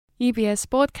EBS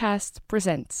Podcast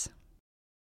presents.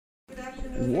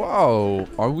 Whoa,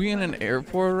 are we in an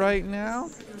airport right now?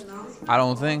 I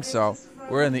don't think so.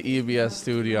 We're in the EBS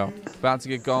studio, about to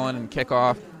get going and kick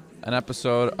off an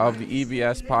episode of the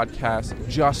EBS podcast,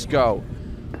 Just Go.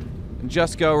 In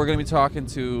Just Go, we're going to be talking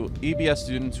to EBS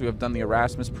students who have done the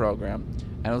Erasmus program,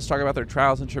 and let's talk about their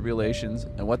trials and tribulations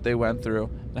and what they went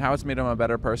through and how it's made them a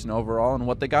better person overall and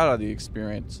what they got out of the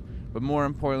experience. But more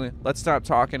importantly, let's stop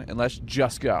talking and let's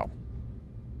just go.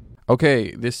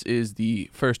 Okay, this is the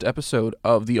first episode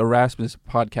of the Erasmus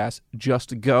podcast,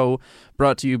 Just Go,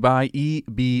 brought to you by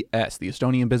EBS, the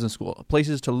Estonian Business School,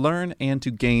 places to learn and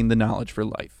to gain the knowledge for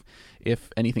life, if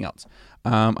anything else.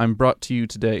 I'm brought to you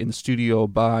today in the studio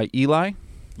by Eli.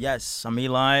 Yes, I'm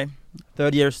Eli,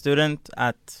 third-year student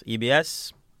at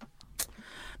EBS.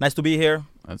 Nice to be here.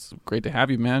 That's great to have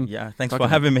you, man. Yeah, thanks for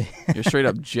having me. You're straight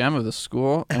up gem of the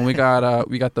school, and we got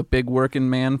the big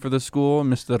working man for the school,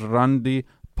 Mr. Randy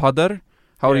Padar.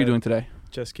 How are you doing today?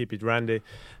 Just keep it Randy.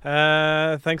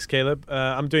 Thanks, Caleb.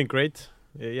 I'm doing great.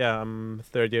 I'm a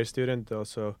third-year student,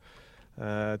 also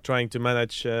trying to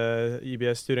manage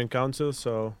EBS Student Council.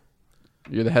 So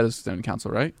you're the head of student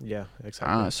council, right? Yeah,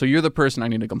 exactly. So you're the person I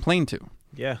need to complain to.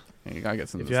 Yeah. And you gotta get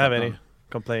some. If you have any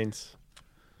complaints.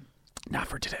 Not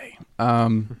for today.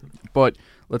 But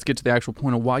let's get to the actual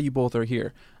point of why you both are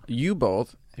here. You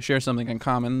both share something in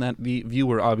common that the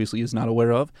viewer obviously is not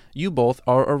aware of. You both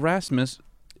are Erasmus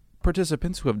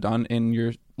participants who have done in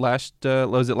your last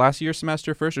year's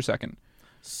semester, first or second?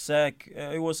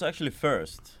 It was actually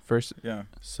first. First? Yeah.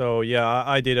 So,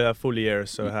 I did a full year,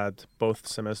 so I had both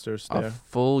semesters there. A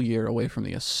full year away from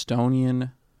the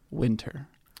Estonian winter.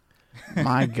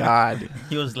 My God.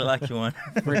 He was the lucky one.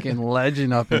 Freaking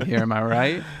legend up in here, am I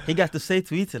right? He got to stay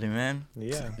to Italy, man.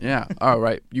 Yeah. Yeah. All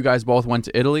right. You guys both went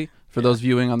to Italy. For those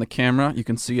viewing on the camera, you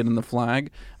can see it in the flag.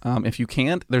 If you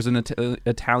can't, there's an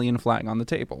Italian flag on the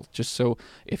table, just so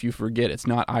if you forget, it's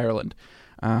not Ireland.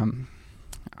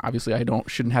 Obviously,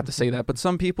 shouldn't have to say that, but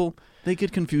some people, they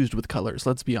get confused with colors,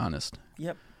 let's be honest.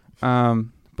 Yep.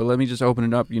 But let me just open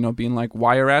it up, being like,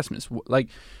 why Erasmus? Like,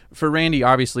 for Randy,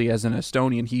 obviously, as an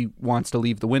Estonian, he wants to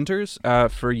leave the winters.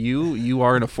 For you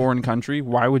are in a foreign country.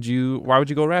 Why would you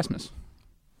go Erasmus?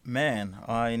 Man,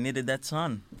 I needed that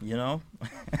sun, No,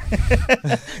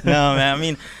 man. I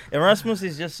mean, Erasmus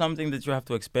is just something that you have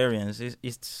to experience. I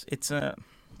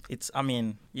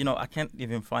can't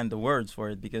even find the words for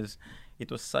it because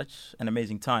it was such an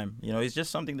amazing time. It's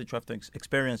just something that you have to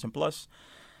experience, and plus,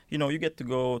 you get to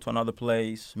go to another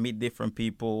place, meet different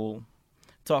people,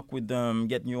 talk with them,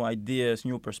 get new ideas,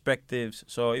 new perspectives.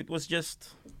 So it was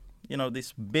just,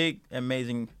 this big,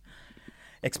 amazing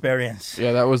experience.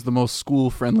 Yeah, that was the most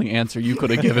school-friendly answer you could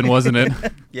have given, wasn't it?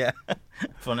 Yeah,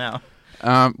 for now.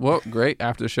 Well, great.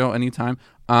 After the show, anytime.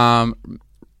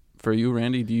 For you,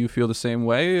 Randy, do you feel the same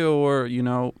way? Or,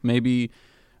 maybe,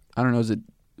 I don't know,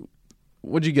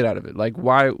 what'd you get out of it? Like,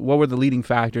 what were the leading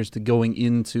factors to going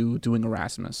into doing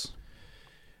Erasmus?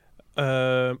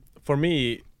 For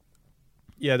me,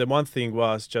 the one thing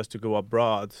was just to go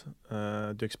abroad,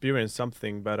 to experience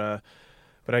something. But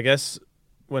I guess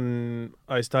when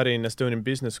I study in Estonian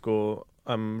Business School,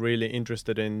 I'm really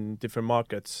interested in different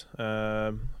markets.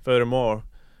 Furthermore,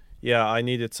 I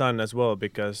needed sun as well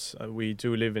because we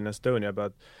do live in Estonia.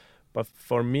 But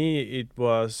for me, it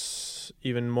was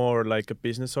even more like a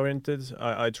business oriented.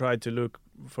 I tried to look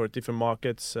for different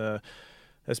markets.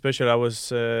 Especially, I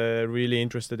was really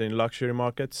interested in luxury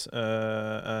markets,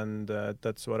 and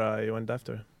that's what I went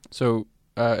after. So,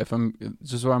 if I'm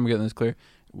getting this clear,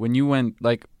 when you went,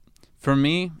 like, for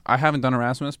me, I haven't done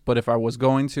Erasmus, but if I was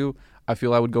going to, I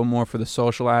feel I would go more for the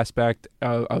social aspect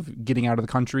of getting out of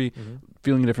the country,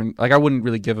 feeling different. Like, I wouldn't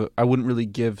really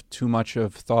give too much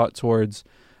of thought towards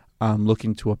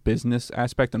looking to a business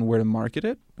aspect and where to market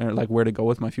it, or like where to go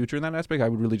with my future in that aspect. I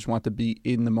would really just want to be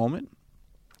in the moment.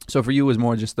 So for you, it was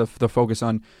more just the focus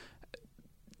on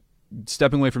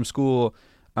stepping away from school,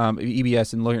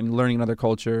 EBS, and learning another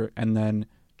culture, and then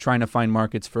trying to find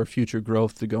markets for future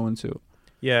growth to go into.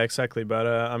 Yeah, exactly. But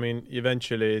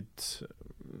eventually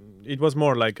it was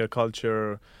more like a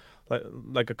culture,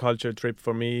 like a culture trip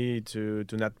for me to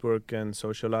network and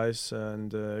socialize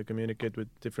and communicate with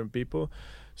different people.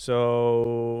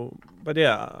 So, but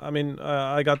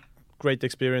I got great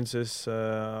experiences.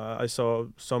 I saw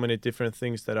so many different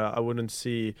things that I wouldn't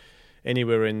see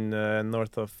anywhere in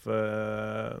north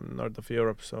of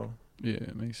Europe. So yeah,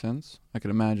 it makes sense. I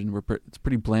can imagine it's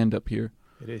pretty bland up here.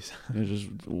 It is. There's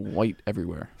just white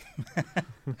everywhere.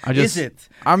 Is it?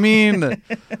 I mean,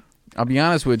 I'll be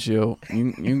honest with you.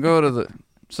 You can go to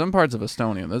some parts of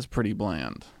Estonia, that's pretty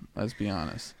bland. Let's be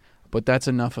honest. But that's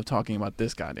enough of talking about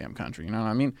this goddamn country. You know what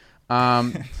I mean?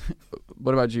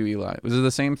 What about you, Eli? Was it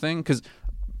the same thing? Because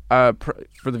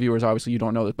for the viewers, obviously you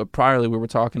don't know this, but priorly we were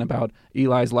talking about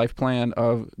Eli's life plan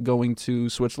of going to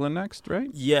Switzerland next, right?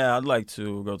 Yeah, I'd like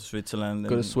to go to Switzerland.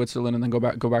 Go to Switzerland and then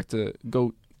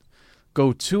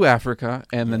go to Africa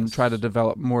and then try to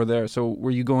develop more there. So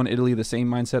were you going to Italy the same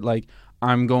mindset, like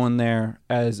I'm going there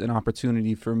as an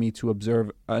opportunity for me to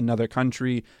observe another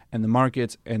country and the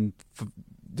markets and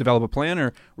develop a plan,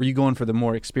 or were you going for the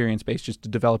more experience based, just to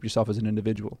develop yourself as an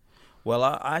individual? Well,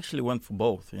 I actually went for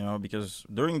both, because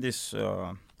during this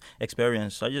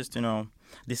experience, I just,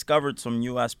 discovered some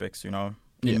new aspects,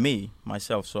 in me,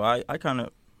 myself. So I kind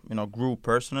of, grew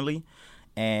personally,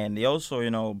 and it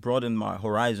also, broadened my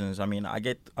horizons. I mean, I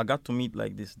got to meet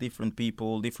like these different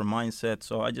people, different mindsets.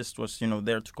 So I just was,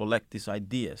 there to collect these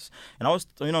ideas. And I was,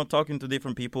 talking to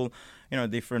different people,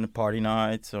 different party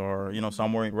nights or,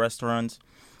 somewhere in restaurants.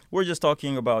 We're just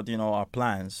talking about, our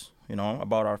plans,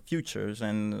 about our futures.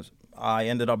 And I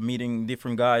ended up meeting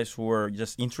different guys who were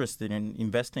just interested in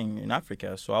investing in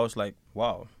Africa. So I was like,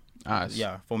 wow. Nice.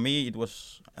 Yeah, for me, it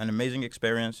was an amazing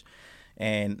experience.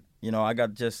 And, I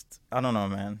got I don't know,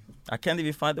 man. I can't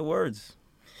even find the words.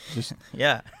 Just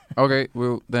yeah. Okay,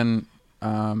 well, then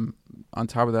on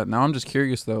top of that, now I'm just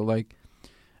curious, though, like,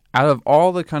 out of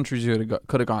all the countries you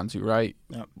could have gone to, right?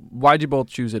 Yep. Why'd you both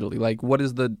choose Italy? Like, what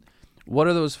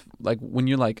are those, like, when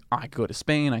you're like, I go to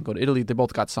Spain, I go to Italy, they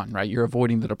both got sun, right? You're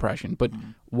avoiding the depression. But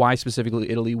why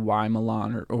specifically Italy? Why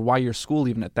Milan? Or why your school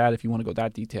even at that, if you want to go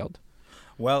that detailed?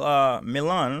 Well,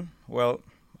 Milan,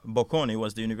 Bocconi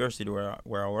was the university where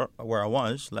I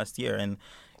was last year. And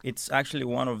it's actually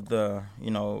one of the,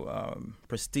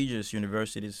 prestigious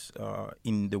universities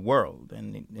in the world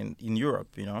and in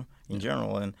Europe, in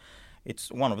general. And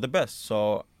it's one of the best.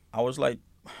 So I was like,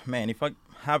 man, if I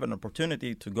have an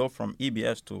opportunity to go from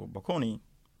EBS to Bocconi,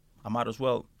 I might as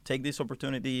well take this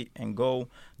opportunity and go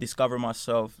discover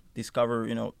myself, discover,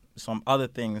 some other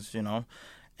things,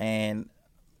 And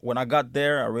when I got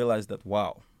there, I realized that,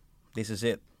 wow, this is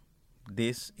it.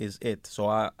 This is it. So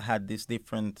I had these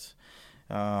different,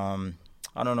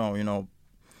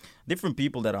 different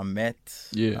people that I met,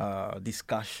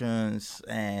 discussions,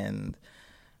 and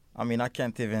I mean, I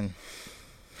can't even,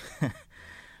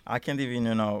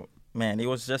 man, it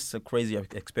was just a crazy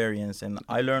experience, and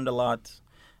I learned a lot.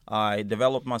 I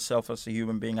developed myself as a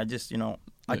human being. I just,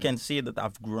 I can see that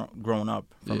I've grown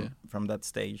up from that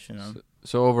stage,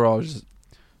 So overall,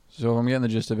 so I'm getting the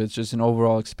gist of it. It's just an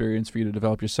overall experience for you to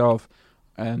develop yourself.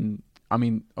 And I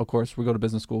mean, of course, we go to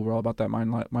business school. We're all about that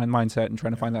mindset and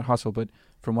trying to find that hustle. But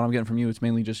from what I'm getting from you, it's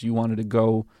mainly just you wanted to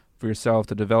go for yourself,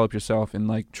 to develop yourself and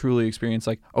like truly experience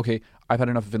like, okay, I've had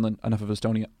enough of Finland, enough of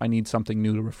Estonia. I need something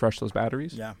new to refresh those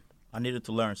batteries. Yeah. I needed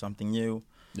to learn something new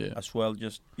as well,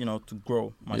 just, to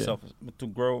grow myself, to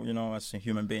grow, as a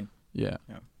human being. Yeah.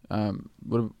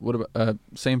 What about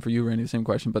same for you, Randy? The same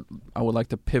question, but I would like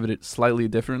to pivot it slightly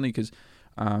differently because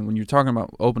when you're talking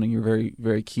about opening, you're very,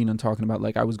 very keen on talking about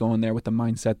like I was going there with the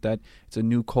mindset that it's a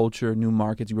new culture, new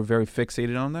markets. You were very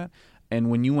fixated on that. And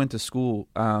when you went to school,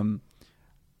 in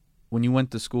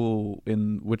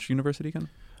which university again?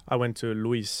 I went to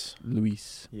Luis.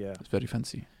 Yeah, it's very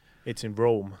fancy. It's in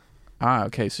Rome. Ah,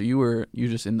 okay. So you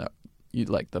just in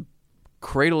the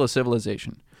cradle of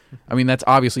civilization. I mean, that's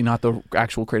obviously not the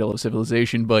actual cradle of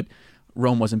civilization, but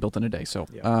Rome wasn't built in a day. So,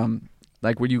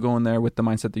 were you going there with the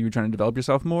mindset that you were trying to develop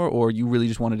yourself more, or you really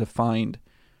just wanted to find,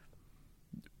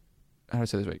 how do I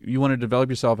say this right? You wanted to develop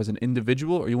yourself as an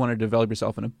individual, or you wanted to develop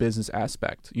yourself in a business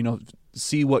aspect?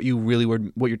 See what you really were,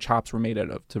 what your chops were made out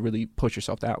of, to really push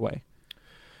yourself that way.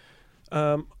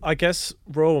 I guess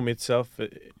Rome itself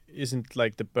isn't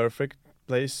like the perfect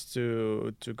place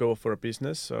to go for a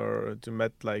business or to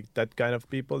meet like that kind of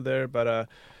people there, but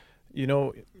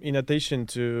in addition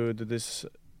to this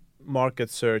market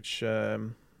search, I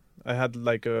had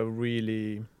like a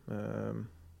really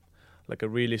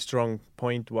strong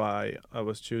point why I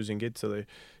was choosing Italy.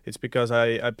 It's because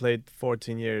I played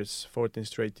 14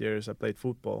 straight years I played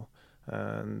football,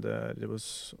 and it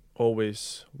was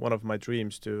always one of my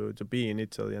dreams to be in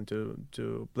Italy and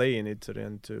to play in Italy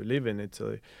and to live in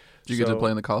Italy. Did you get to play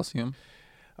in the Coliseum?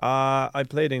 I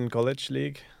played in college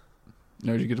league.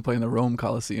 No, did you get to play in the Rome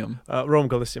Coliseum? Rome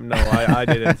Coliseum? No, I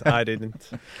didn't. I didn't.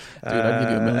 Dude, I'd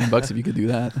give you $1 million if you could do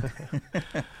that.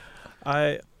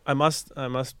 I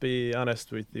must be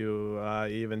honest with you. I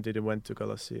even didn't went to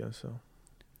Coliseum. So.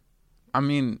 I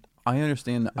mean, I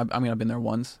understand. I mean, I've been there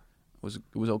once. It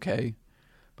was okay.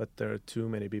 But there are too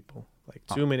many people, like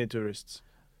too many tourists.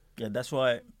 Yeah, that's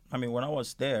why. I mean, when I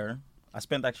was there, I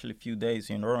spent actually a few days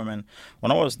in Rome, and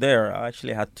when I was there, I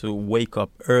actually had to wake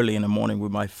up early in the morning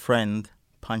with my friend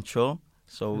Pancho.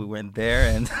 So we went there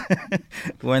and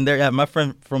Yeah, my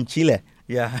friend from Chile.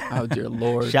 Yeah. Oh dear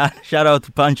Lord. Shout out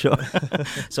to Pancho.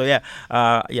 So yeah,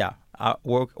 I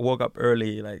woke up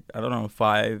early, like I don't know,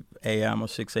 5 a.m. or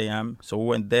 6 a.m. So we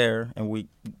went there and we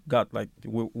got like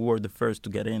we were the first to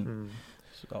get in.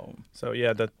 So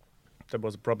yeah, that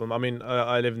was a problem. I mean,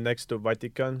 I live next to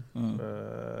Vatican. A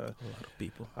lot of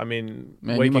people. I mean,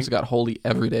 Man, you must have got holy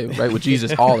every day, right, with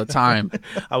Jesus all the time.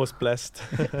 I was blessed.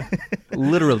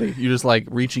 Literally, you're just like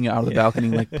reaching out of the balcony,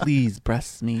 like, please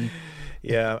bless me.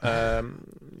 Yeah,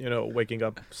 you know, waking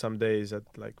up some days at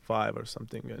like 5 or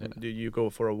something, and you go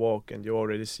for a walk, and you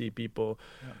already see people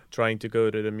trying to go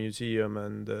to the museum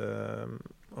and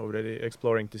already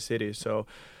exploring the city. So,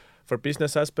 for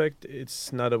business aspect,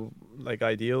 it's not a like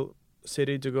ideal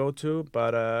city to go to,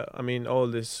 but I mean, all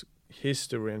this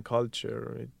history and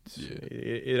culture,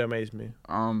 it amazed me.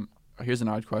 Here's an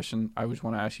odd question I just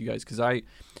want to ask you guys, because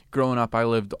growing up, I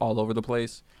lived all over the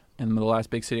place, and the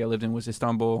last big city I lived in was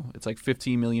Istanbul. It's like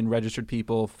 15 million registered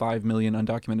people, 5 million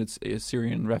undocumented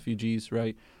Syrian refugees,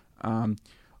 right?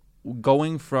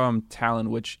 Going from Tallinn,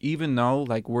 which even though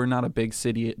like we're not a big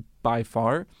city by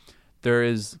far,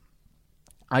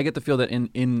 I get the feel that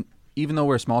in even though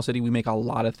we're a small city, we make a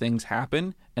lot of things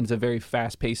happen, and it's a very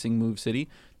fast-pacing move city.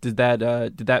 Did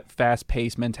that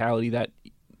fast-paced mentality that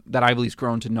I've at least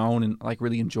grown to know and like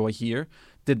really enjoy here?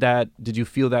 Did you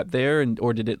feel that there,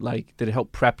 or did it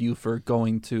help prep you for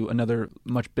going to another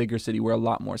much bigger city where a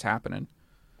lot more is happening?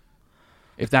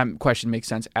 If that question makes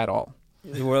sense at all.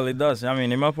 Well, it does. I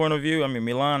mean, in my point of view, I mean,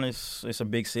 Milan is a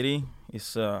big city.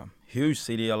 It's a huge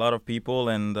city, a lot of people,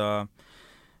 and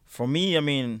for me, I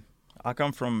mean, I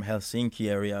come from Helsinki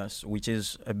areas, which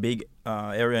is a big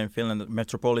area in Finland,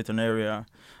 metropolitan area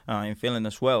in Finland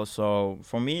as well. So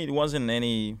for me, it wasn't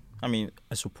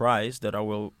a surprise that I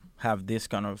will have this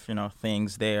kind of,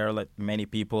 things there, like many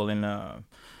people in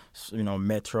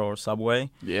metro or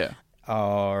subway. Yeah.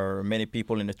 Or many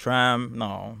people in the tram.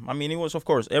 No, I mean, it was, of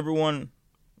course, everyone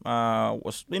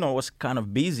was kind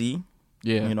of busy.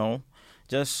 Yeah.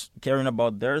 Just caring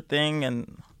about their thing,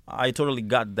 and I totally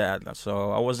got that. So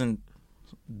I wasn't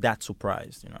that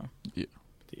surprised, Yeah.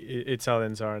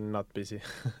 Italians are not busy.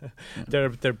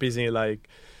 They're busy like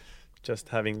just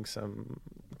having some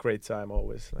great time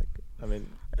always. Like, I mean,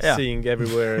 seeing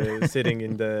everywhere, sitting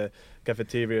in the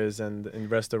cafeterias and in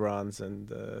restaurants,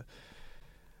 and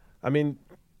I mean,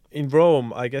 in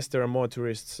Rome, I guess there are more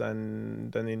tourists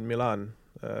than in Milan.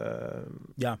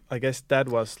 I guess that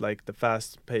was like the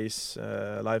fast-paced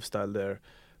lifestyle there,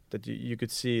 that you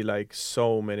could see like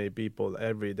so many people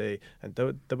every day, and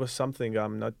that was something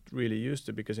I'm not really used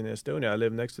to, because in Estonia I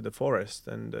live next to the forest,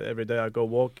 and every day I go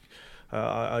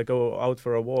out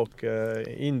for a walk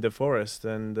in the forest,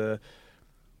 and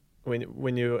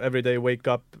when you every day wake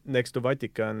up next to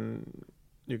Vatican,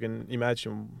 you can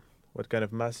imagine what kind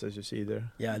of masses you see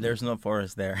there. Yeah, there's no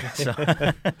forest there. So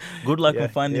good luck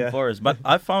with finding forest. But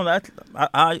I found that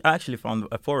I actually found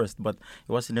a forest, but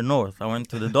it was in the north. I went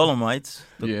to the Dolomites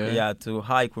to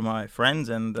hike with my friends,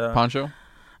 and Pancho?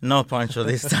 No Pancho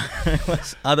this time. It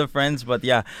was other friends, but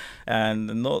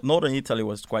and northern Italy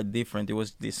was quite different. It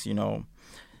was this,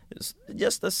 it's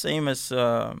just the same as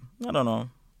I don't know,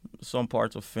 some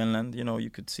parts of Finland. You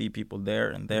could see people there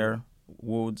and there.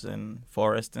 Woods and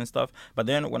forest and stuff. But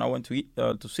then when I went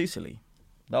to Sicily,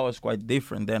 that was quite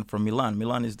different than from Milan.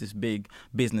 Milan is this big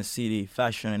business city,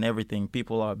 fashion and everything.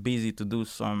 People are busy to do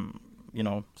some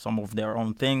of their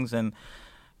own things. And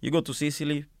you go to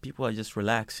Sicily, people are just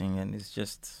relaxing, and it's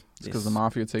just... It's because the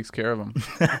mafia takes care of them.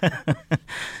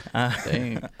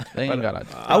 They ain't got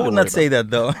to... I would not say that,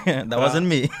 though. That wasn't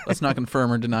me. Let's not confirm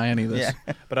or deny any of this.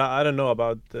 Yeah. But I don't know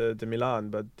about the Milan,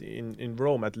 but in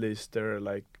Rome, at least, there are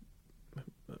like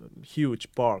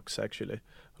huge parks, actually,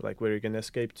 like where you can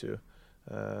escape to,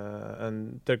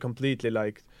 and they're completely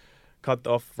like cut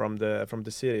off from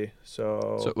the city.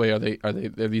 So wait,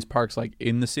 are these parks like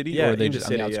in the city, yeah, or are they in just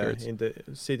the city, on the outskirts? Yeah, in the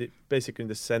city, basically in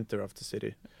the center of the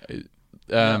city.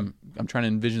 I'm trying to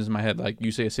envision this in my head. Like,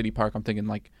 you say a city park, I'm thinking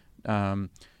like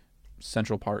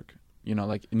Central Park,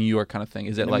 like New York kind of thing.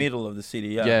 Is it in the like middle of the city?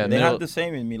 Yeah, they have the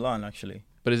same in Milan, actually.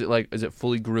 But is it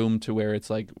fully groomed to where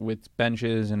it's like with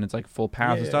benches and it's like full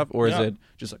paths and stuff, or is it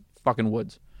just like fucking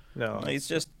woods? No, it's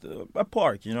just a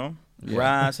park,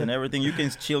 grass and everything. You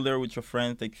can chill there with your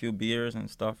friends, take a few beers and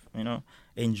stuff,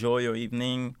 enjoy your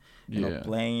evening,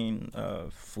 playing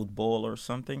football or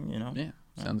something, Yeah,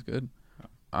 sounds good.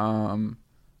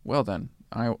 Well then,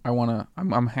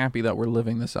 I'm happy that we're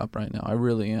living this up right now. I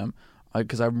really am.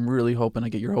 because I'm really hoping I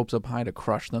get your hopes up high to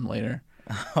crush them later.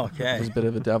 Okay. He's a bit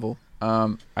of a devil.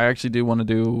 I actually do want to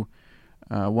do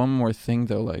one more thing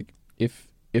though. Like if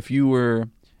you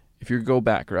go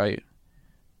back, right,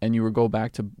 and you were go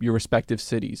back to your respective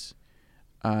cities,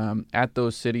 at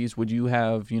those cities, would you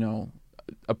have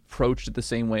approached it the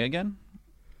same way again?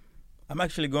 I'm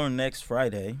actually going next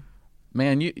Friday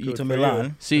Man, you to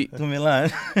Milan. see To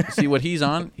Milan. see what he's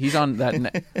on. He's on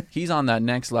that. He's on that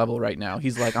next level right now.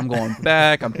 He's like, I'm going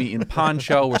back. I'm meeting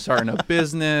Pancho. We're starting a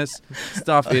business.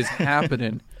 Stuff is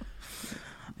happening.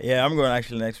 Yeah, I'm going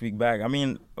actually next week back. I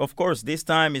mean, of course, this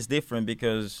time is different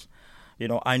because,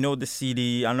 I know the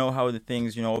city. I know how the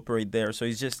things, operate there. So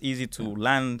it's just easy to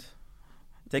land,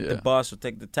 take the bus or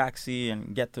take the taxi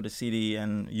and get to the city,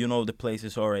 and the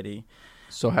places already.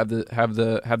 So has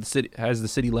the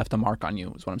city left a mark on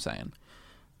you? Is what I'm saying.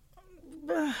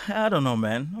 I don't know,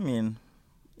 man. I mean,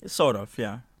 sort of,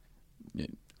 yeah.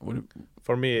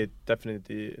 For me, it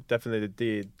definitely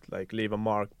did like leave a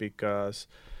mark because,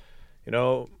 in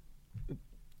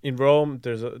Rome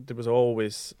there was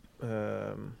always.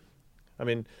 I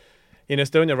mean, in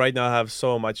Estonia right now I have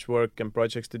so much work and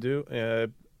projects to do,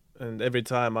 and every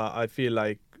time I feel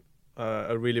like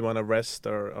I really want to rest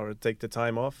or take the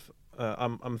time off.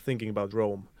 I'm thinking about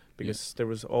Rome because there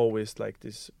was always like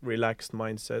this relaxed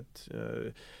mindset.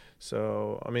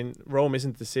 So I mean, Rome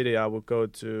isn't the city I would go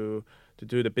to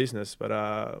do the business, but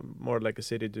more like a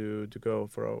city to go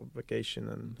for a vacation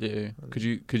and. Yeah.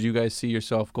 Could you guys see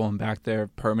yourself going back there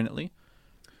permanently?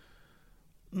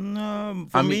 No,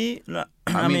 I mean,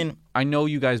 I know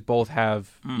you guys both have.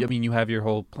 I mean, you have your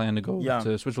whole plan to go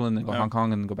to Switzerland, then go Hong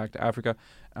Kong, and then go back to Africa.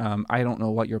 I don't know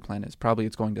what your plan is. Probably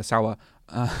it's going to Sawa.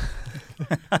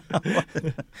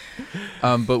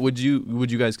 But would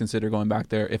you guys consider going back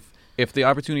there if the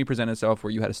opportunity presented itself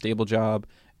where you had a stable job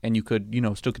and you could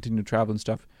still continue to travel and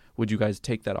stuff? Would you guys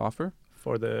take that offer?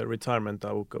 For the retirement,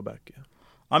 I would go back. Yeah.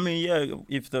 I mean, yeah,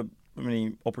 if the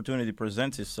opportunity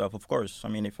presents itself, of course. I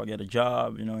mean, if I get a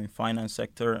job, in finance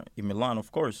sector in Milan,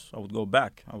 of course, I would go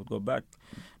back.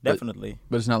 Definitely.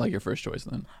 But it's not like your first choice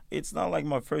then? It's not like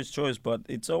my first choice, but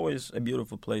it's always a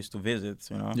beautiful place to visit,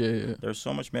 Yeah. There's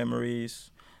so much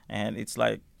memories, and it's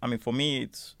like, I mean, for me,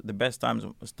 it's the best times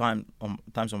of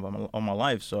my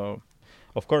life, so,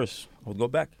 of course, I would go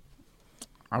back.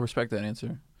 I respect that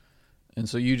answer. And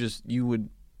so you would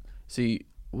see...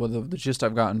 Well, the gist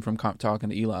I've gotten from talking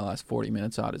to Eli the last 40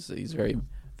 minutes out is that he's very,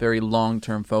 very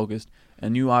long-term focused,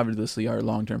 and you obviously are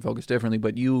long-term focused differently.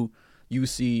 But you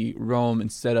see Rome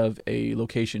instead of a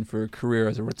location for a career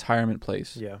as a retirement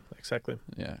place. Yeah, exactly.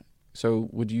 Yeah. So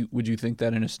would you think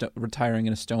that retiring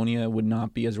in Estonia would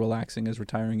not be as relaxing as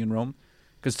retiring in Rome?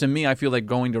 Because to me, I feel like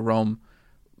going to Rome.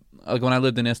 Like when I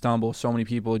lived in Istanbul, so many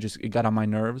people it got on my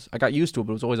nerves. I got used to it,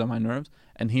 but it was always on my nerves.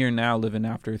 And here now, living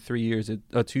after 2 years.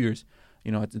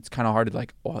 It's kind of hard to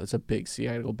like, oh, it's a big city.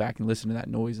 I got to go back and listen to that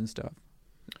noise and stuff.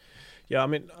 Yeah, I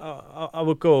mean, I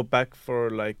would go back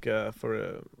for like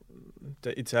the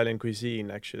Italian cuisine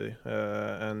actually,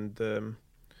 and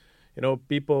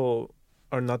people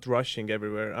are not rushing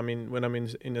everywhere. I mean, when I'm in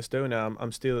Estonia,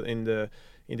 I'm still in the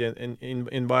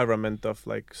environment of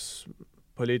like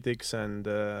politics and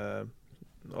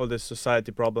all the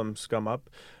society problems come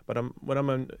up. But when I'm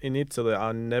in Italy,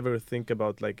 I never think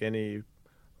about like any.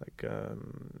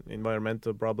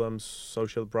 Environmental problems,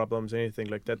 social problems, anything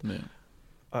like that. Yeah.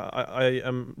 I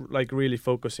am like really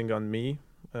focusing on me,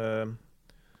 and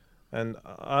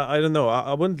I don't know.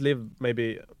 I wouldn't live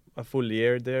maybe a full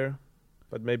year there,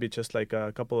 but maybe just like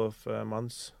a couple of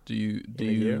months. Do you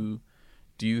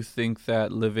think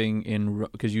that living in,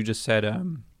 because you just said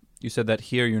you said that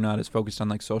here you're not as focused on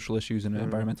like social issues and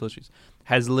environmental issues.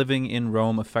 Has living in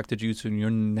Rome affected you so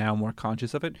you're now more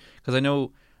conscious of it? Because I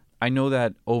know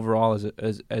that overall,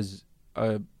 as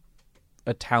a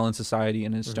talent society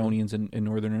and Estonians and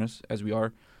Northerners as we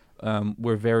are,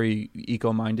 we're very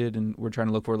eco-minded and we're trying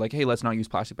to look for like, hey, let's not use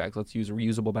plastic bags. Let's use a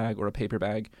reusable bag or a paper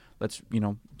bag. Let's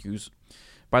use.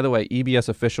 By the way, EBS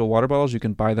official water bottles, you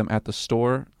can buy them at the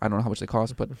store. I don't know how much they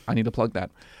cost, but I need to plug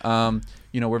that.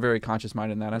 We're very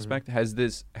conscious-minded in that aspect. Has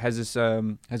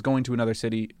going to another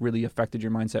city really affected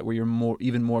your mindset where you're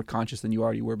even more conscious than you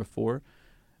already were before?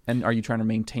 And are you trying to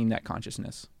maintain that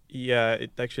consciousness? Yeah,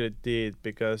 it actually did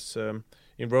because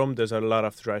in Rome there's a lot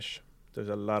of trash.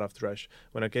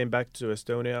 When I came back to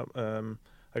Estonia,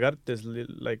 I got this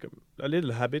a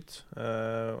little habit.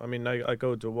 I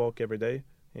go to walk every day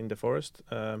in the forest,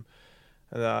 and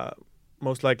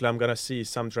most likely I'm gonna see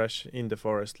some trash in the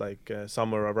forest, like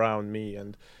somewhere around me,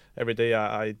 and every day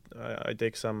I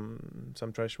take some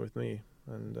trash with me,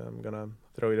 and I'm gonna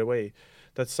throw it away.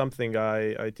 That's something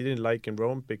I didn't like in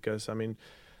Rome, because I mean,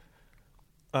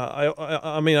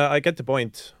 I get the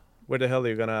point. Where the hell are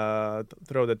you gonna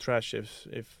throw the trash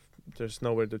if there's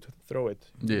nowhere to throw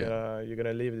it? Yeah. You're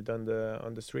gonna leave it on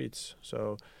the streets.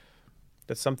 So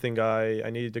that's something I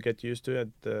needed to get used to it.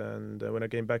 And when I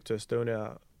came back to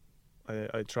Estonia,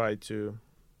 I tried to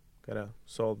kind of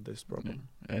solve this problem.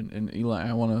 Yeah. And Eli,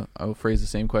 I'll phrase the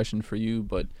same question for you,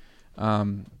 but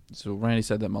so Randy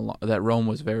said that that Rome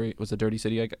was a dirty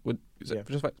city.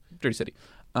 Dirty city.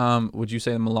 Would you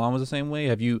say that Milan was the same way?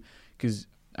 Have you? Because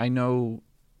I know,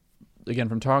 again,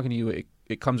 from talking to you,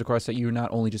 it comes across that you're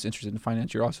not only just interested in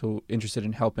finance, you're also interested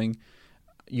in helping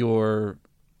your.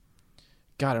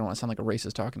 God, I don't want to sound like a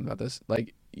racist talking about this.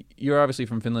 Like, you're obviously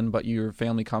from Finland, but your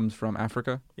family comes from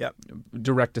Africa. Yeah.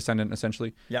 Direct descendant,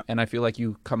 essentially. Yeah. And I feel like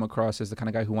you come across as the kind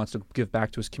of guy who wants to give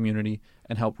back to his community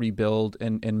and help rebuild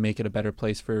and make it a better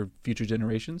place for future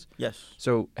generations. Yes.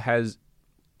 So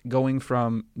going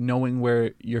from knowing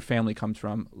where your family comes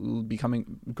from,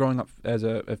 growing up as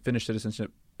a Finnish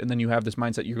citizenship, and then you have this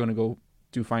mindset you're going to go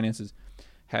do finances,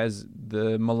 has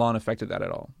the Milan affected that at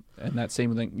all? And that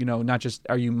same thing, not just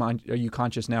are you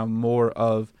conscious now more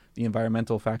of the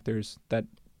environmental factors that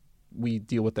we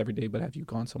deal with every day, but have you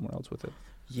gone somewhere else with it?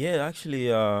 Yeah,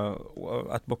 actually,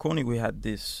 at Bocconi we had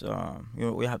this.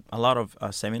 We had a lot of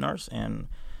seminars, and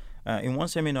in one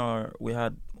seminar we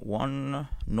had one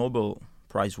Nobel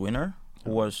Prize winner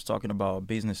who was talking about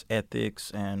business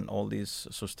ethics and all these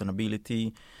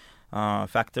sustainability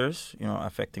factors,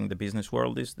 affecting the business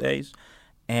world these days.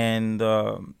 And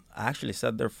I actually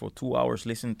sat there for 2 hours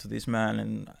listening to this man,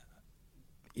 and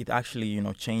it actually,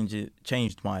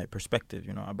 changed my perspective,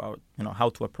 about, how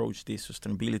to approach these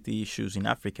sustainability issues in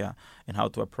Africa, and how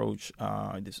to approach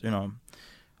this,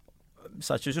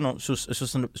 such as,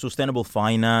 sustainable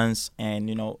finance, and,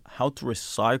 how to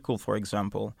recycle, for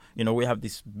example. We have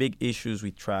these big issues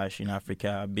with trash in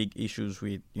Africa, big issues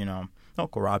with,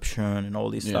 corruption and all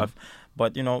this stuff.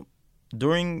 But,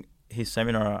 during his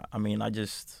seminar,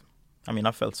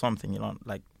 I felt something,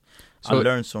 I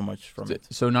learned so much from it.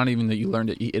 So not even that you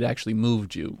learned it, it actually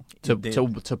moved you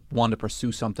to want to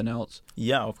pursue something else.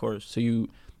 Yeah, of course. So you,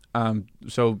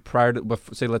 so prior to,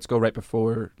 let's go to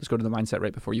the mindset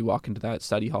right before you walk into that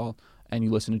study hall and you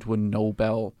listen to a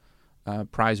Nobel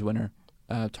Prize winner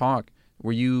talk.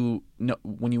 Were you,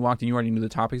 when you walked in, you already knew the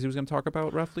topics he was going to talk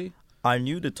about roughly? I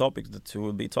knew the topics that he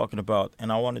would be talking about,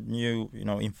 and I wanted new,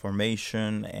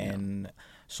 information and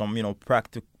some,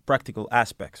 practical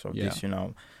aspects of this,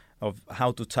 of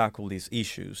how to tackle these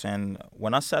issues. And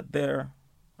when I sat there,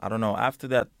 I don't know, after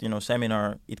that,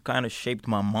 seminar, it kind of shaped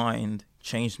my mind,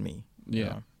 changed me.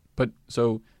 Yeah. But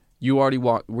so you already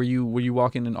were you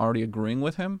walking and already agreeing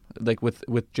with him, like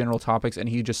with general topics, and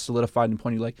he just solidified and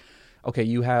pointed like, okay,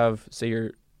 you have, say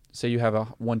you have a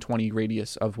 120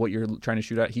 radius of what you're trying to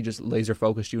shoot at. He just laser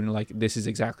focused you and like, this is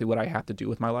exactly what I have to do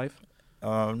with my life.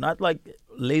 Not like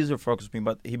laser focused me,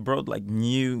 but he brought like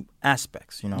new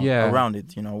aspects, around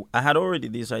it. I had already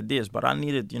these ideas, but I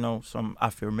needed, some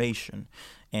affirmation,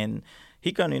 and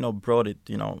he kind of, brought it,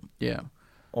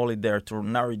 all it there to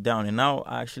narrow it down. And now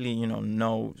I actually,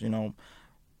 know,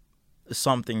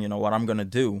 something, what I'm gonna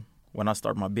do when I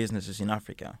start my businesses in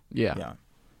Africa. Yeah.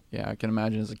 Yeah, I can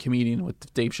imagine as a comedian,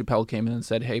 with Dave Chappelle came in and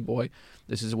said, "Hey, boy,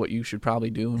 this is what you should probably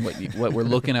do, and what we're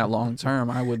looking at long term."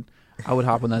 I would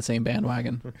hop on that same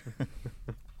bandwagon.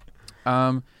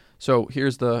 So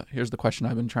here's the question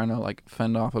I've been trying to like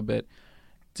fend off a bit.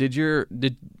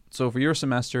 So for your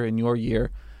semester in your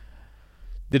year,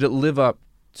 did it live up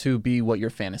to be what your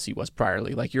fantasy was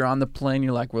priorly? Like, you're on the plane,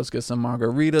 you're like, well, let's get some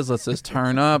margaritas, let's just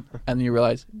turn up, and then you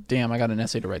realize, damn, I got an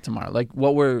essay to write tomorrow. Like,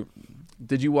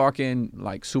 did you walk in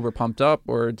like super pumped up,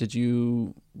 or do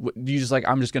you just like,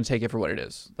 I'm just going to take it for what it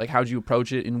is? Like, how'd you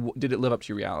approach it, and did it live up to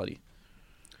your reality?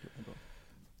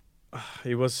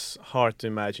 It was hard to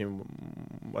imagine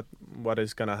what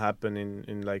is going to happen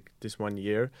in like this 1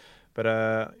 year. But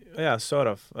yeah, sort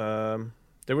of.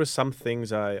 There were some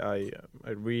things I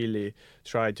really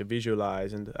tried to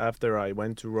visualize. And after I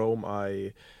went to Rome,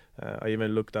 I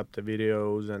even looked up the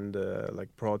videos and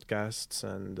like broadcasts,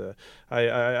 and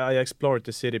I explored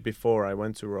the city before I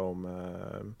went to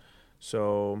Rome.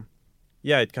 So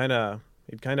yeah, it kind of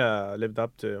lived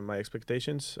up to my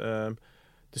expectations.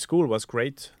 The school was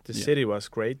great. The city was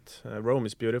great. Rome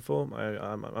is beautiful.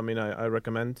 I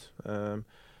recommend.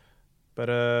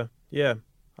 But yeah,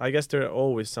 I guess there are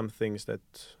always some things that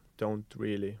don't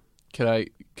really. Could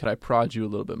I prod you a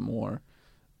little bit more?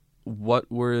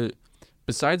 What were,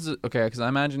 Besides, okay, because I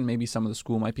imagine maybe some of the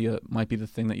school might be the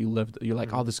thing that you lived. You're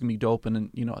like, oh, this is gonna be dope, and then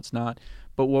it's not.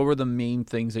 But what were the main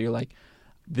things that you're like,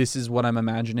 this is what I'm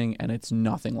imagining, and it's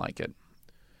nothing like it?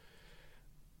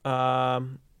 I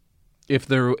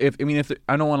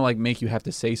don't want to like make you have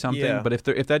to say something, but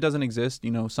if that doesn't exist,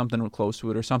 something close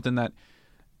to it, or something that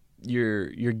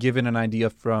you're given an idea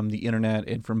from the internet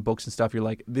and from books and stuff, you're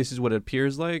like, this is what it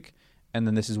appears like, and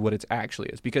then this is what it actually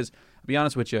is. Because to be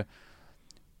honest with you,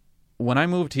 when I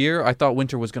moved here, I thought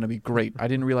winter was going to be great. I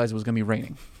didn't realize it was going to be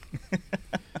raining.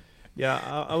 Yeah,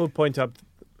 I will point out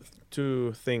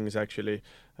two things actually.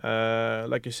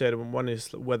 Like you said, one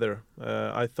is weather.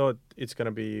 I thought it's going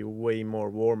to be way more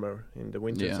warmer in the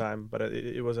winter time, but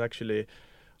it was actually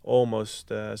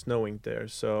almost snowing there.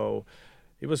 So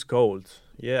it was cold.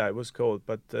 Yeah, it was cold.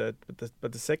 But the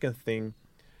second thing,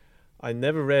 I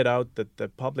never read out that the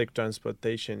public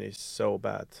transportation is so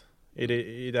bad.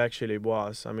 It actually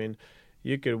was. I mean,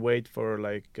 you could wait for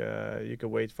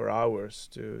hours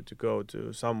to go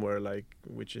to somewhere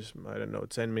which is, I don't know,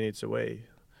 10 minutes away.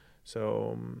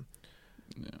 So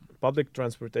public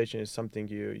transportation is something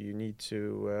you need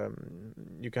to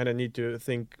you kind of need to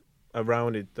think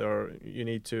around it, or you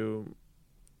need to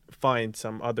find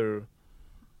some other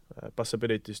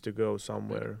possibilities to go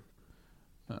somewhere.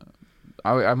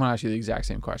 I'm gonna ask you the exact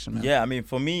same question, man. Yeah, I mean,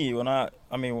 for me, when I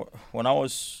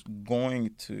was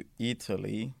going to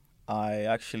Italy, I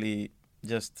actually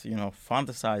just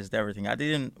fantasized everything. I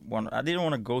didn't want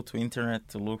to go to internet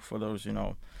to look for those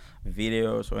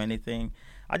videos or anything.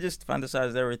 I just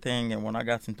fantasized everything, and when I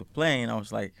got into plane, I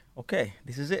was like, okay,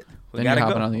 this is it. We gotta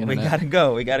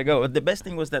go. We gotta go. But the best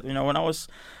thing was that when I was,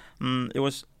 it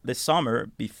was the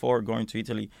summer before going to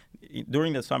Italy.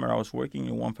 During the summer, I was working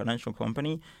in one financial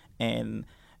company, and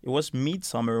it was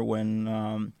midsummer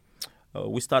when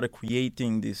we started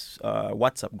creating these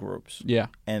WhatsApp groups. Yeah.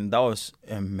 And that was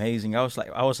amazing. I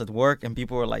was at work, and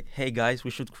people were like, hey guys, we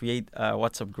should create a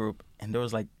WhatsApp group. And there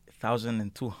was like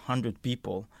 1,200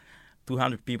 people.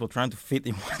 200 people trying to fit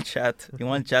in one chat.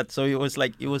 So it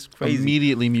was crazy.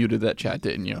 Immediately muted that chat,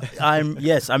 didn't you? I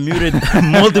muted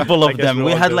multiple of them.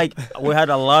 We had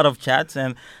a lot of chats,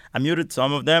 and I muted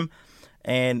some of them.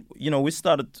 And we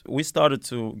started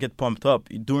to get pumped up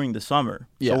during the summer.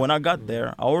 Yeah. So when I got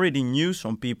there, I already knew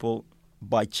some people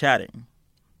by chatting.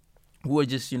 We were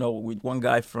just with one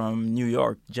guy from New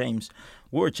York, James.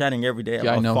 We were chatting every day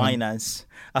about finance.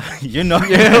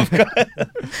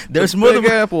 There's more Big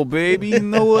Apple, baby. You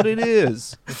know what it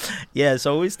is. Yeah,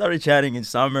 so we started chatting in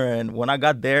summer, and when I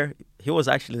got there, he was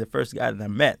actually the first guy that I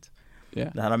met.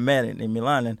 Yeah. That I met in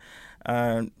Milan,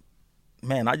 and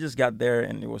man, I just got there,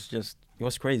 and it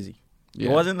was crazy.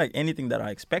 Yeah. It wasn't like anything that I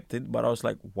expected, but I was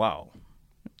like, wow,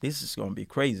 this is gonna be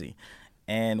crazy.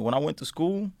 And when I went to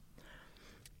school,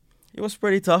 it was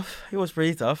pretty tough.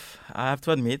 I have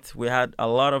to admit, we had a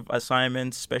lot of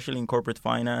assignments, especially in corporate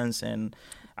finance and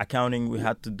accounting. We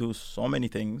had to do so many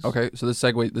things. Okay, so this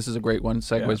is a great one.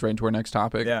 Segues right into our next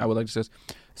topic. Yeah. I would like to say,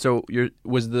 so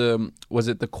was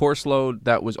it the course load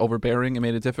that was overbearing and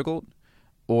made it difficult,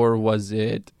 or was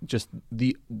it just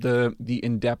the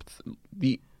in-depth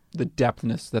the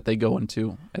depthness that they go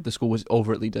into at the school was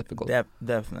overtly difficult? Depth.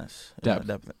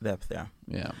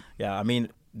 Yeah. I mean,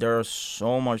 there are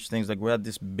so much things. Like, we had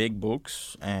these big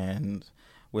books, and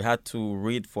we had to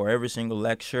read for every single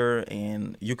lecture,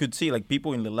 and you could see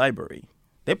people in the library,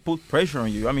 they put pressure on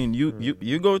you. I mean,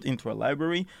 you go into a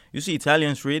library, you see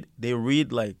Italians read, they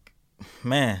read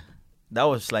man, that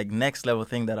was next level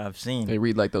thing that I've seen. They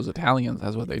read like those Italians.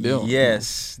 That's what they do.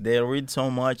 Yes, they read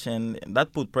so much, and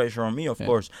that put pressure on me, of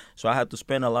course. So I had to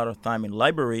spend a lot of time in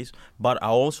libraries, but I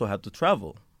also had to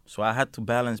travel. So I had to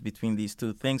balance between these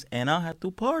two things, and I had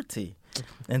to party.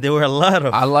 And there were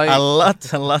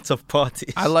lots of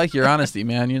parties. I like your honesty,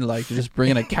 man. You're just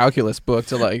bringing a calculus book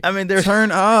to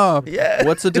turn up. Yeah.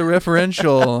 What's the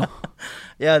differential?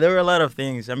 Yeah, there were a lot of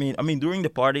things. I mean, during the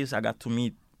parties, I got to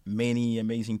meet many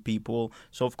amazing people.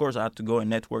 So of course I had to go and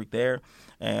network there,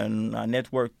 and I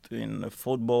networked in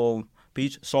football,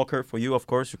 beach soccer. For you, of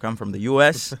course, you come from the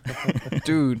US.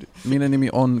 Dude, mina nimi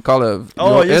on Kalev.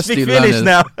 Oh, you speak Finnish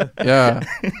now. Yeah.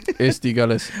 Eesti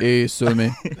Gales ei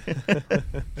sömi.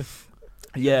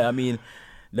 Yeah, I mean,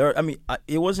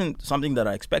 it wasn't something that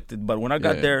I expected, but when I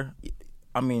got there,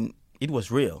 I mean, it was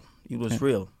real. It was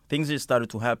real. Things just started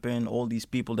to happen. All these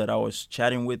people that I was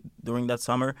chatting with during that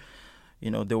summer,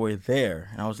 they were there.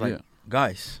 And I was like,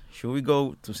 guys, should we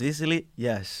go to Sicily?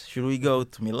 Yes. Should we go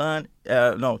to Milan?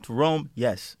 No, to Rome?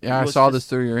 Yes. Yeah, I saw this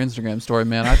through your Instagram story,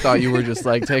 man. I thought you were just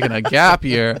taking a gap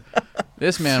year.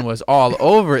 This man was all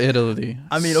over Italy.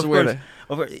 I mean, of course,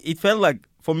 it felt like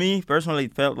for me personally,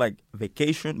 it felt like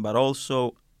vacation, but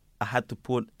also I had to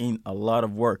put in a lot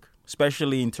of work,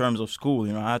 especially in terms of school.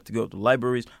 You know, I had to go to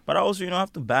libraries, but I also, I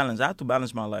have to balance. I had to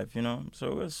balance my life.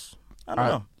 So it's I don't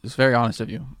know. It's very honest of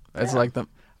you. It's like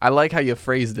I like how you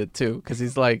phrased it too, because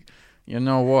he's like, you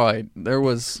know what? There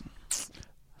was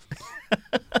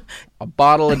a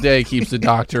bottle a day keeps the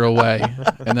doctor away,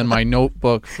 and then my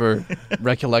notebook for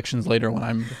recollections later when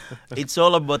I'm. It's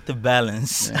all about the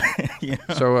balance. Yeah.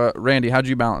 So, Randy, how did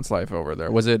you balance life over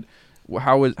there? Was it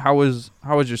how was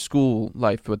your school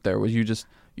life with there? Was you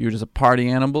were just a party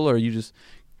animal, or you just?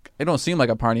 It don't seem like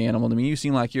a party animal to me. You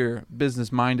seem like you're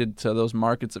business minded to those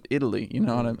markets of Italy. You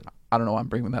know what I don't know why I'm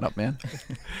bringing that up, man.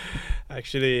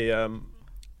 Actually,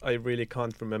 I really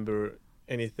can't remember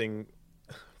anything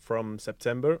from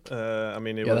September. I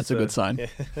mean, it was, that's a good sign.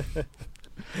 Yeah.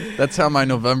 That's how my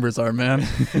Novembers are, man.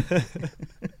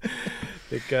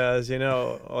 Because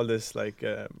all this like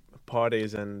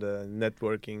parties and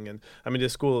networking, and I mean the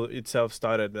school itself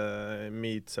started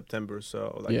mid-September,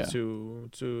 so like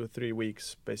 2-3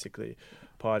 weeks basically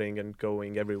partying and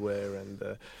going everywhere,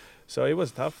 and so it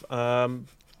was tough.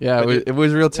 It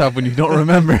was real tough when you don't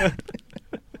remember.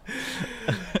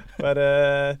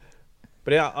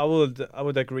 But yeah, I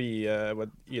would agree what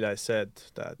Eli said,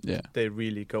 that they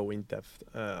really go in depth.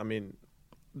 I mean,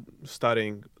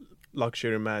 studying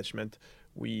luxury management,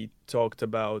 we talked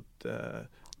about the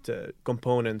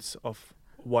components of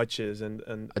watches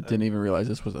and I didn't even realize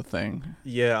this was a thing.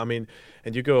 Yeah, I mean,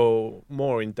 and you go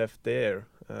more in depth there,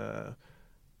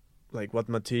 like what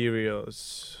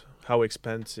materials, how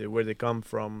expensive, where they come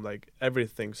from, like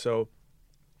everything. So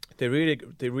they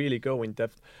really go in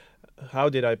depth. How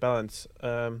did I balance?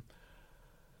 I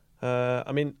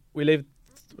mean, we lived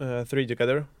three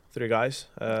guys,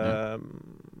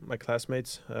 my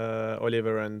classmates,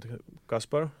 Oliver and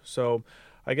Kaspar. So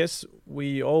I guess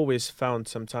we always found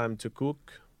some time to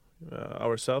cook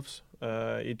ourselves.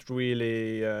 It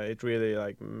really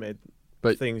like made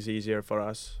things easier for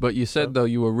us. But you said though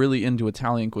you were really into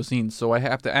Italian cuisine, so I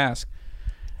have to ask.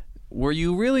 Were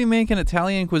you really making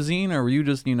Italian cuisine, or were you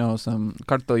just, some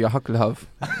karttoja haklhav?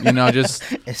 Just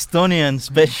Estonian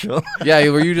special. Yeah,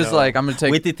 were you just like, I'm gonna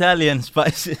take with Italian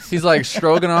spices? He's like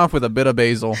stroganoff with a bit of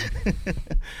basil.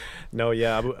 No,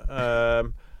 yeah,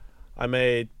 I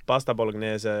made pasta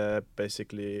bolognese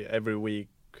basically every week,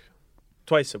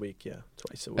 twice a week.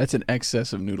 That's an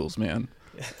excess of noodles, man.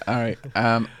 All right,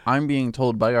 I'm being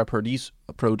told by our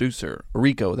producer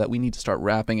Rico that we need to start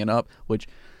wrapping it up, which.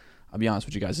 I'll be honest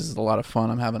with you guys, this is a lot of fun.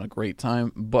 I'm having a great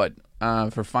time. But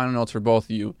for final notes for both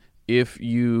of you, if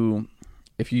you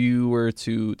were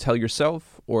to tell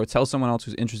yourself or tell someone else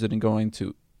who's interested in going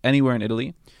to anywhere in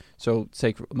Italy, so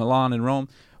take Milan and Rome,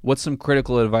 what's some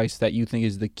critical advice that you think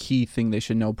is the key thing they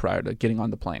should know prior to getting on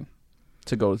the plane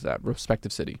to go to that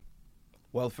respective city?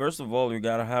 Well, first of all, you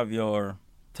got to have your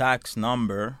tax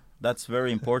number. That's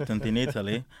very important in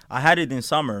Italy. I had it in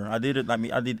summer. I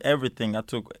did everything. I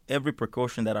took every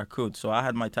precaution that I could. So I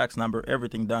had my tax number,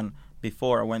 everything done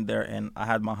before I went there, and I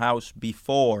had my house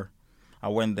before I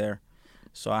went there.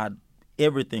 So I had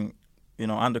everything,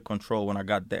 under control when I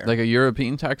got there. Like a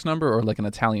European tax number or like an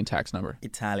Italian tax number?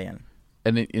 Italian.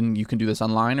 And you can do this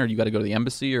online, or you got to go to the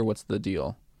embassy, or what's the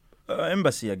deal?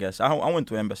 Embassy, I guess. I went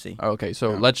to embassy. Okay, so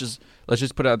let's just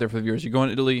put it out there for the viewers. You go in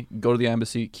Italy, go to the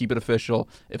embassy, keep it official.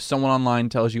 If someone online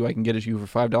tells you I can get it to you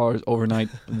for $5 overnight,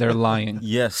 they're lying.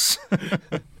 Yes.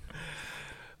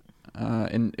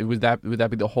 And would that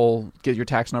be the whole get your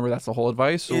tax number? That's the whole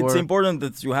advice. Or? It's important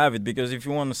that you have it, because if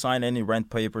you want to sign any rent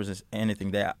papers,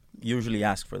 anything, they usually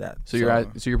ask for that. So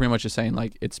you're pretty much just saying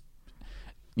like it's,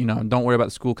 don't worry about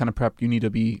the school kind of prep. You need to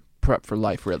be prepped for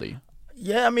life, really.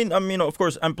 Yeah, I mean, of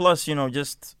course, and plus,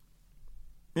 just,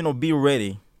 be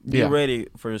ready. Be ready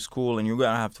for your school, and you're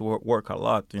gonna have to work a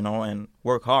lot, and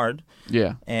work hard.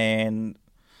 Yeah. And,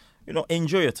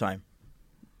 enjoy your time.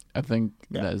 I think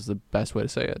that is the best way to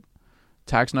say it.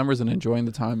 Tax numbers and enjoying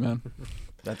the time, man.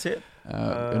 That's it.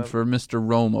 And for Mr.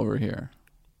 Rome over here.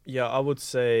 Yeah, I would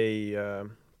say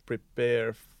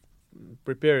prepare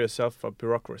yourself for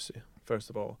bureaucracy, first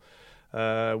of all.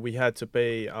 We had to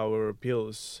pay our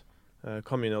bills.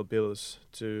 Communal bills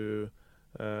to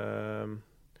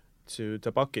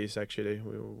tabakis, actually,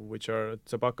 which are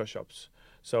tobacco shops.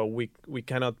 So we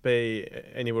cannot pay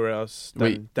anywhere else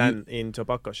than in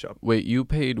tobacco shop. Wait, you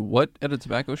paid what at a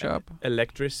tobacco shop?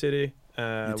 Electricity,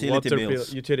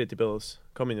 utility bills,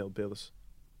 communal bills.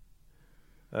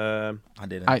 I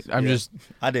didn't.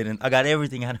 I didn't. I got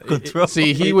everything out of control.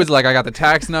 See, he was like, I got the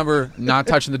tax number, not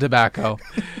touching the tobacco.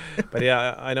 But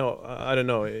yeah, I know. I don't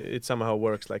know. It somehow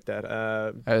works like that.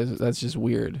 That's just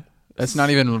weird. That's not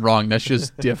even wrong. That's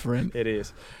just different. It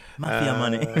is. Mafia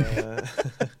money.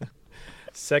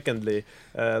 Secondly,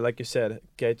 like you said,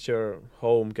 get your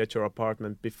home, get your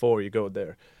apartment before you go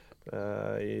there.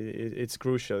 It's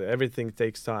crucial. Everything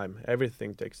takes time.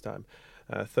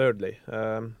 Thirdly,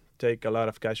 take a lot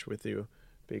of cash with you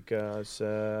because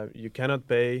you cannot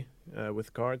pay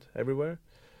with card everywhere.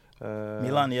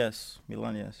 Milan, yes.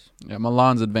 Yeah,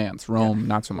 Milan's advanced. Rome,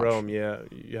 not so much. Rome, yeah,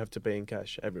 you have to pay in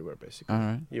cash everywhere, basically, All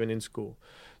right. even in school.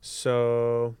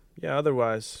 So, yeah,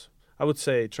 otherwise, I would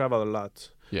say travel a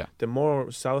lot. Yeah. The more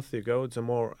south you go, the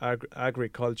more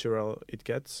agricultural it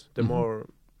gets, the Mhm. more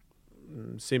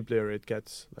simpler it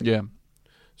gets. Yeah.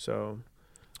 So,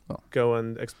 Well. go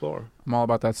and explore. I'm all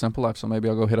about that simple life, so maybe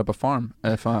I'll go hit up a farm.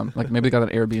 If like maybe they got an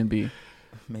Airbnb.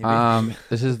 Maybe.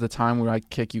 This is the time where I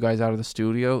kick you guys out of the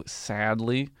studio,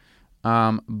 sadly.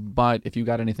 But if you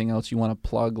got anything else you want to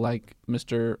plug, like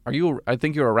Mr. I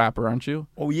think you're a rapper, aren't you?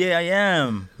 Oh, yeah, I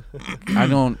am. I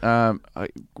don't.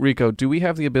 Rico, do we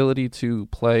have the ability to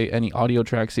play any audio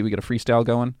tracks? See, we get a freestyle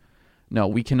going. No,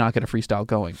 we cannot get a freestyle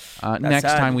going. Next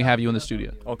sad. time we have you in the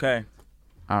studio. Okay.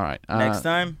 All right. Next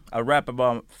time, I rap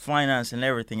about finance and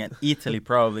everything at Italy,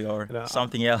 probably, or No,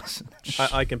 something else.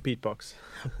 I can beatbox.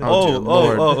 dear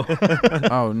Lord. oh.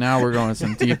 Oh, now we're going to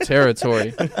some deep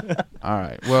territory. All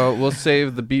right. Well, we'll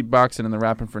save the beatboxing and the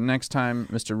rapping for next time.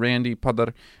 Mr. Randy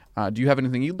Poddar, do you have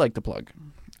anything you'd like to plug?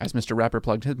 As Mr. Rapper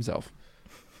plugged himself.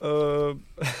 No.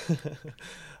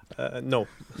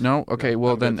 No? Okay,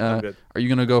 well I'm then, good, I'm good. are you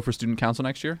going to go for student council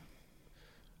next year?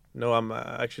 No, I'm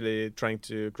actually trying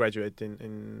to graduate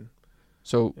in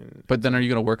So, but then are you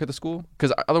going to work at the school?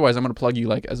 Because otherwise I'm going to plug you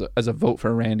like as a vote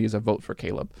for Randy, as a vote for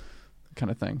Caleb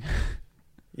kind of thing.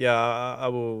 Yeah, I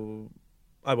won't.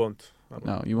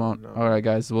 No, you won't. No. All right,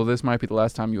 guys. Well, this might be the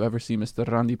last time you ever see Mr.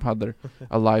 Randy Poddar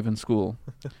alive in school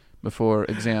before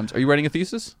exams. Are you writing a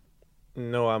thesis?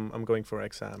 No, I'm going for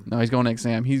exam. No, he's going to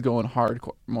exam. He's going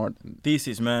hardcore. More.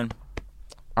 Thesis, man.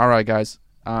 All right, guys.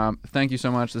 Thank you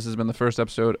so much. This has been the first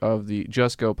episode of the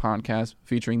Just Go podcast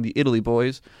featuring the Italy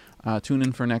Boys. Tune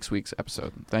in for next week's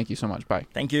episode. Thank you so much. Bye.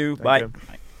 Thank you. Thank Bye. you.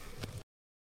 Bye.